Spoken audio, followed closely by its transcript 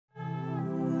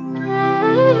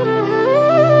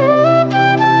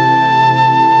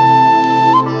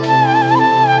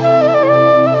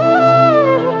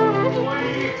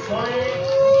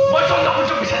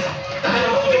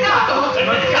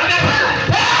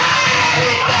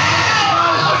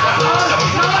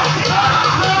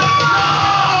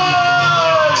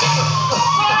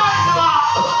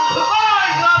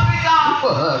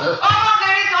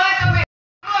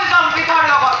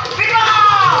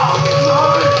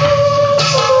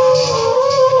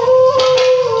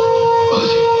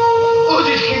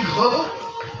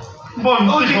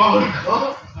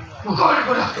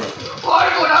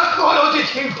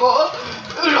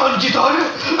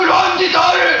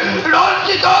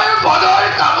রঞ্জিতর বদর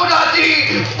কামনাতি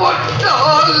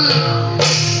পটল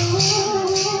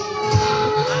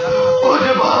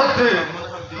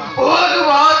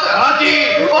উদ্ভাত হাতি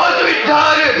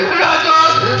অদ্বিধার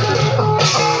রাজত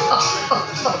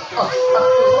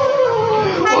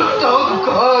উত্তম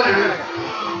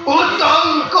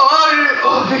কর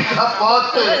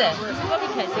অভিশাপত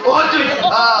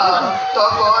অযোধ্যা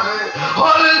তকর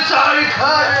হলসার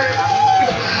খার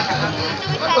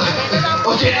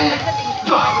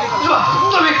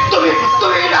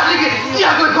তুমি রানীকে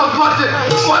ত্যাগ করে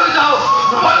বলে যাও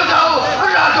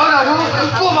রাজন আরো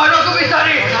কুমার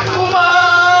বিচারী কুমার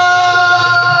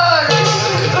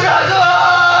রাজন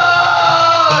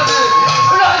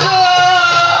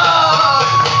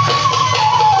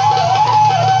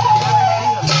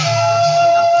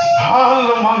হাল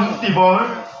মন্তিবর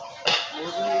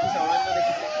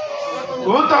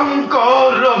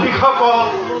উতঙ্কর অভিশাপ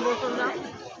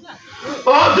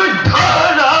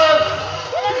অযোধ্যারা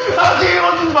আজি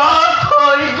উন্মাদ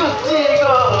হয়ে গুচি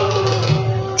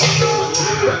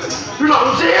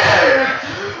রঞ্জিত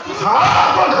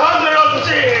সাবধান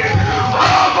রঞ্জিত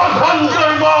সাবধান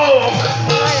করব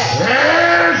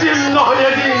এদিন নহয়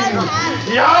এদিন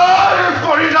ইয়াৰ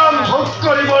পৰিণাম ভোগ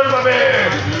কৰিবৰ বাবে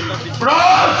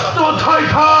প্ৰস্তুত হৈ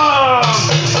থাক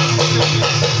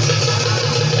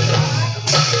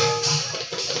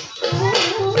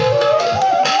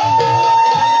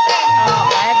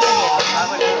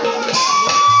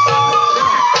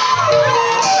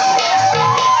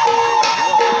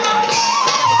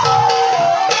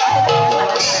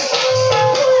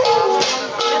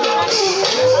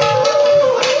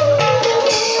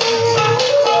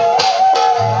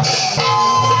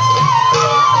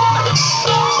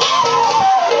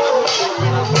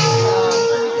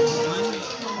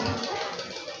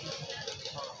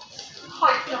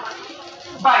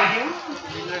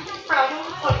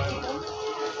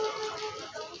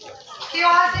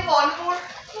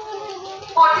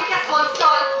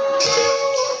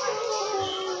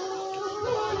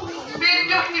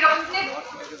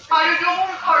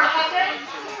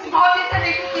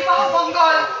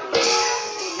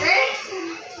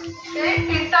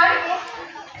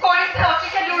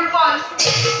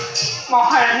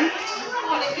মহাৰাণী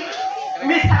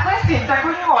মিছাকৈ চিন্তা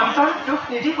কৰি অন্তৰ দুখ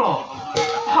নিদিব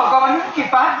ভগৱানৰ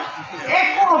কৃপাত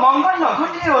একো অমংগল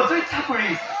নঘটে অযোধ্যাপুৰী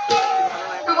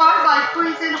তোমাৰ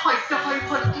বাক্যই যেন সত্য হৈ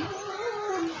ভৰ্তি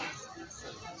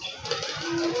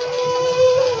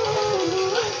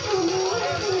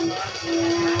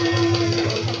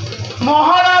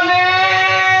মহাৰাণী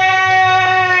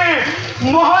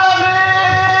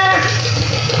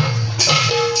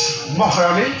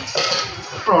মহাৰাণী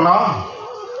প্ৰণাম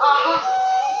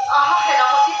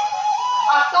সেনাপতি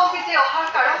আচম্বিতে অহাৰ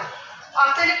কাৰণ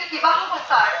আছে নেকি কিবা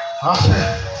সমাচাৰ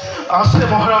আছে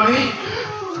মহাৰাণী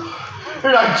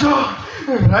ৰাজ্য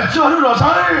আৰু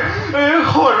ৰজাৰ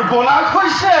সৰ্বনাশ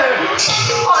হৈছে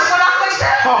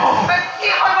কি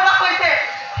সৰ্বনাশ হৈছে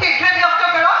শীঘ্ৰে ব্যক্ত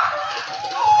কৰক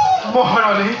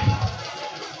মহাৰাণী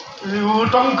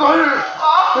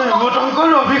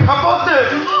উটংকৰ অভিশাপত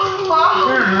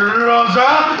ৰজা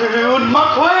উন্মাদ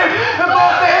হৈ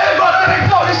বাটে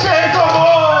কৰিছে কব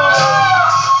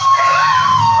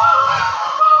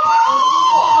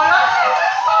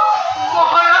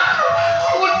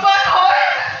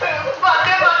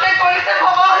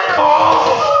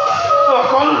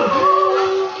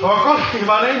অকল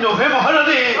সিমানেই নহয়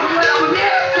মহাৰাণী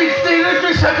পিছে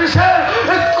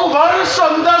কুমাৰ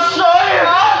চন্দাশ্ৰয়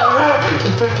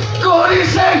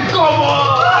কৰিছে কব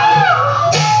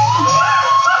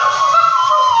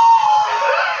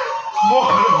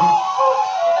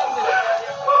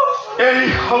এই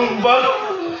সংবাদ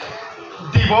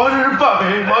দিবৰ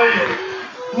বাবে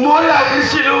মই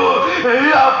আহিছিলো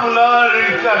আপোনাৰ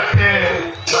কাষে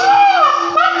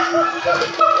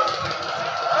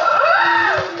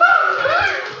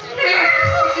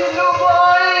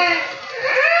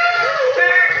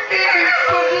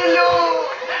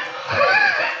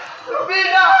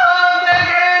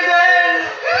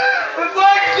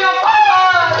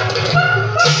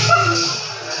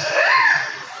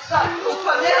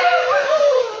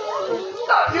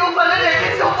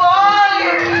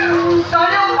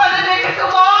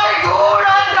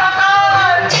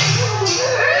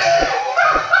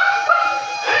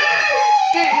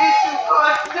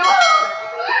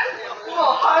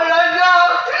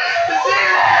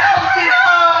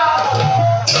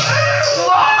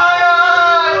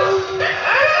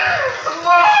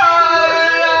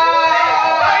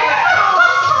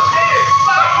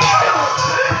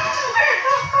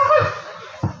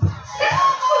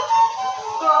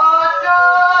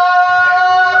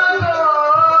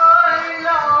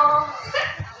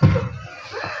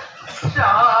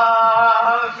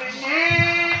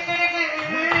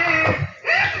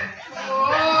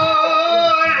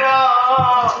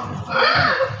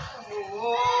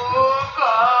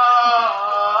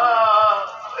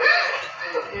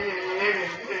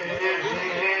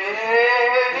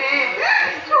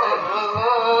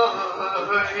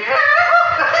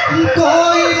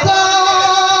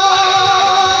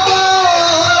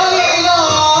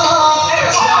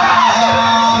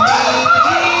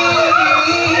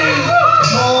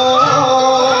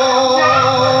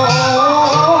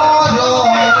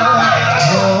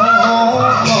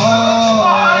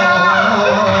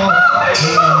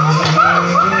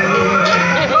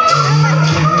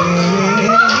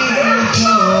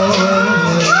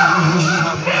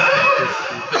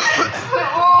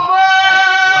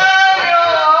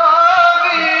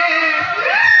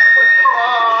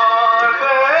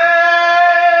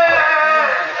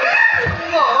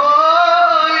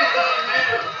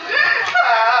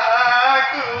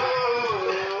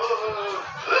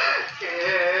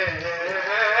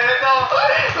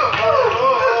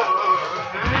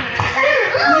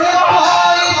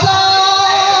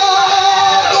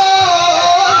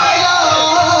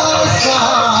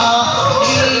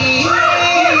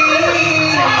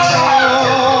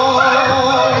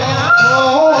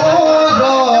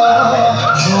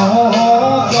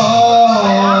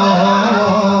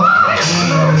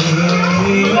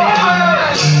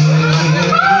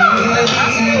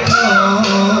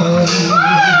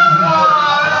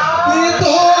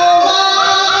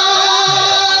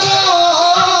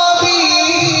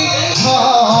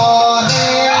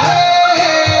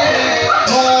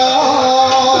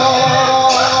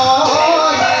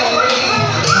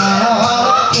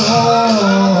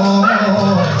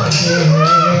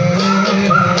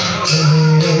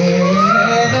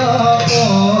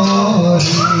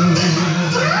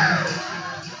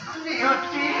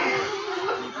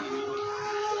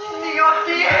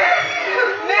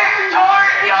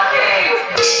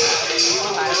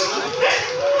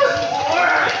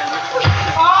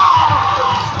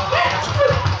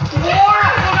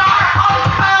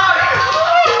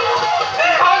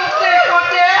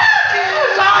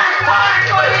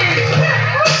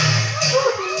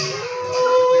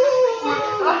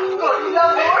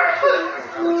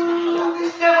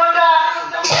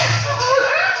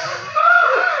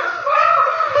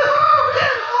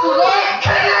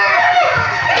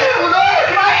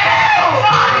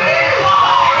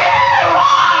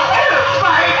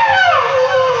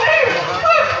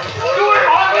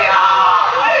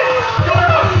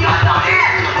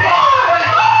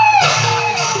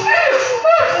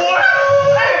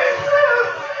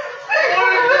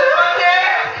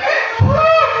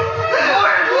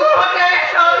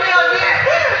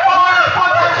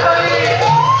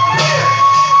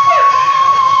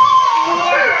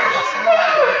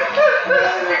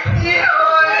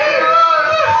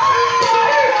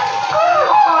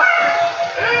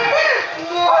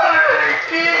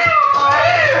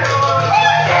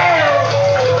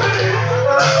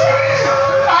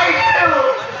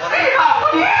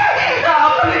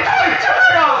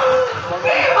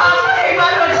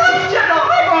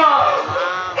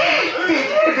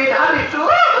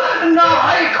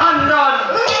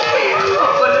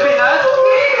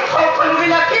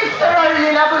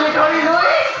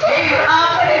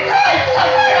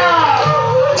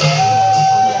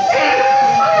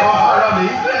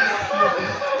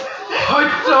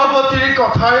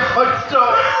কথাই সত্য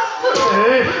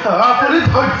আপুনি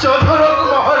ধৈৰ্য ধৰক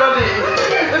মহাৰাণী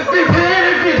বিধিৰ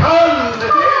বিধান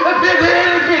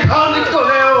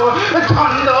কৰেও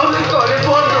খণ্ডন কৰিব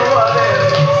নোৱাৰে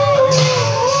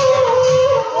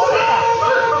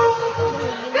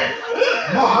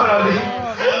মহাৰাণী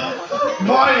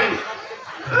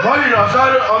মই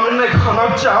ৰজাৰ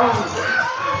অন্বেষণত যাওঁ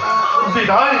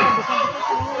বিদায়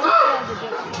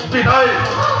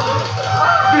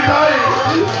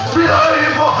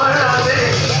মহাৰাণী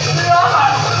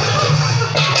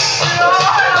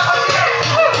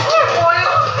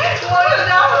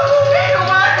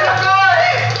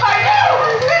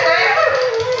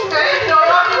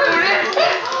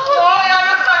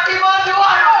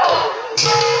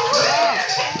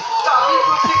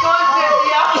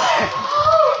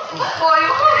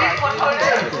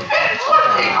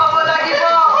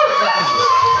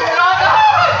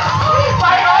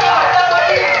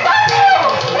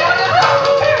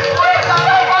Bye.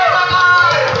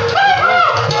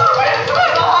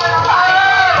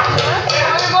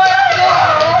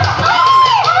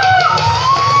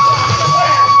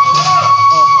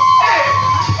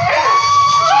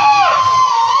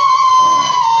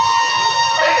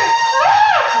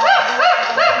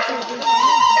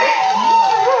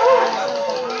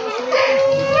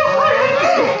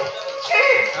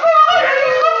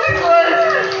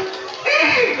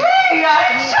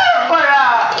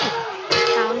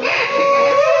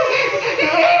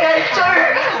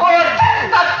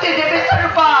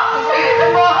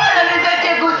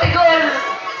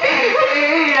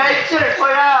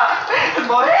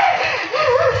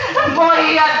 মই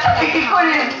ইয়াত থাকি কি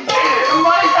কৰিম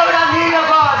মই যাওঁ ৰাণীৰ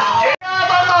লগত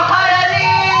মহাৰাণী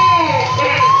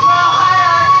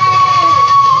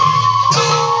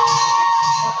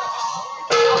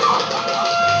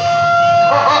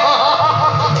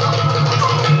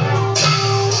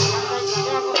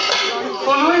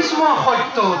কলৈছো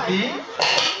সত্যৱতী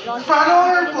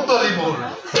প্ৰাণৰ পুতলিবোৰ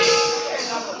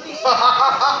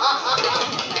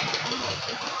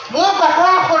মোক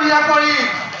অকলশৰীয়া কৰি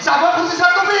যাব খুজিছা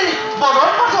তুমি বনৰ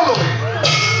মাজলৈ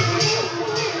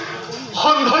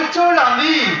সৌন্দৰ্যৰ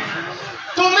ৰাণী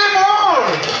তুমি মোৰ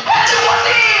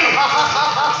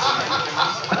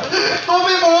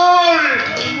তুমি মোৰ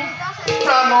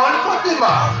প্ৰাণৰ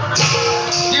প্ৰতিমা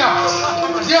দিয়া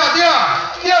দিয়া দিয়া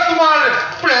দিয়া তোমাৰ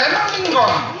প্ৰেম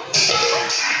লিংগন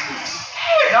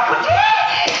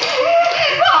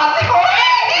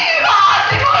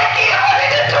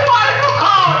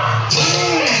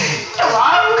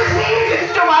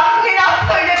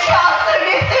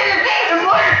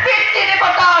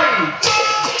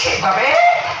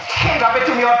সেইবাবে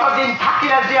তুমি অতদিন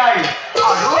থাকিলা জীয়াই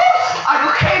আৰু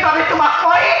সেইবাবে তোমাক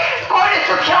কৈ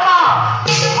কৰিছো ক্ষমা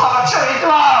আঁতৰি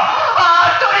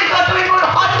যোৱা তুমি মোৰ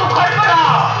সন্মুখৰ পৰা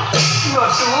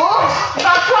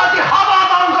নাচো আজি হব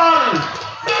মংগল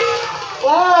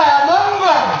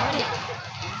অমংগল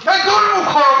এই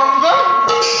দুৰ্মুখৰ অমংগল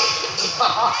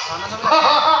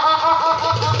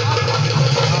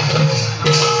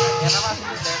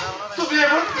তুমি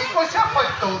এইবোৰ কি কৈছা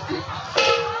সত্যৱতী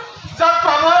যাৰ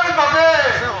প্ৰাণৰ বাবে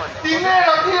দিনে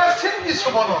ৰাতিয়ে চিন্তিছো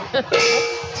মনত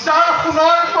যাৰ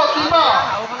সোণৰ প্ৰতিমা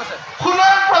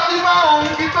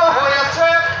অংকিত হৈ আছে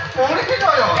মোৰ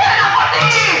হৃদয়ত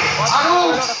আৰু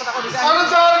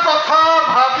যাৰ কথা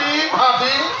ভাবি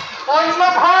ভাবি অন্য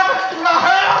ভাৱ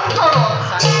নাহে অন্তৰত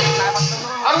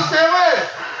আৰু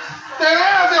তেৱে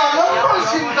আজি অমংগল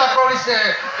চিন্তা কৰিছে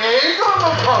এই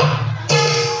দুৰ্মুখৰ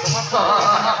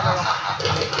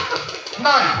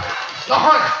নাই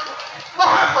নহয়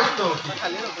নহয় সত্যৱতী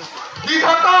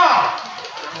বিধাতা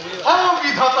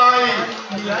বিধাতাই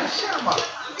মিলাইছে আমাক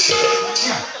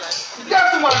এতিয়া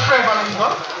তোমাৰ প্ৰেমালিংগ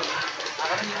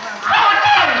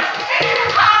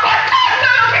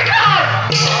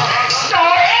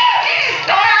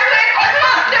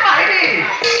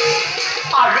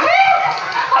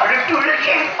আৰু তোৰ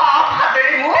সেই পাপ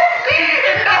হাতেৰে মোক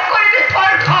নকৰিবি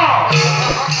স্পৰ্শ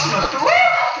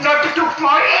তোক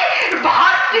মই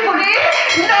ভাত দিবলৈ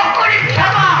নকৰি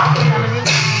ক্ষমা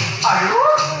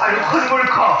আৰু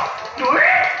খুনমূৰ্খ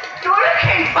তোৰ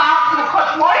সেই পাপ মুখত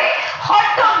মই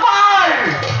সত্যবাৰ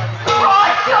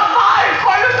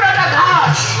কলো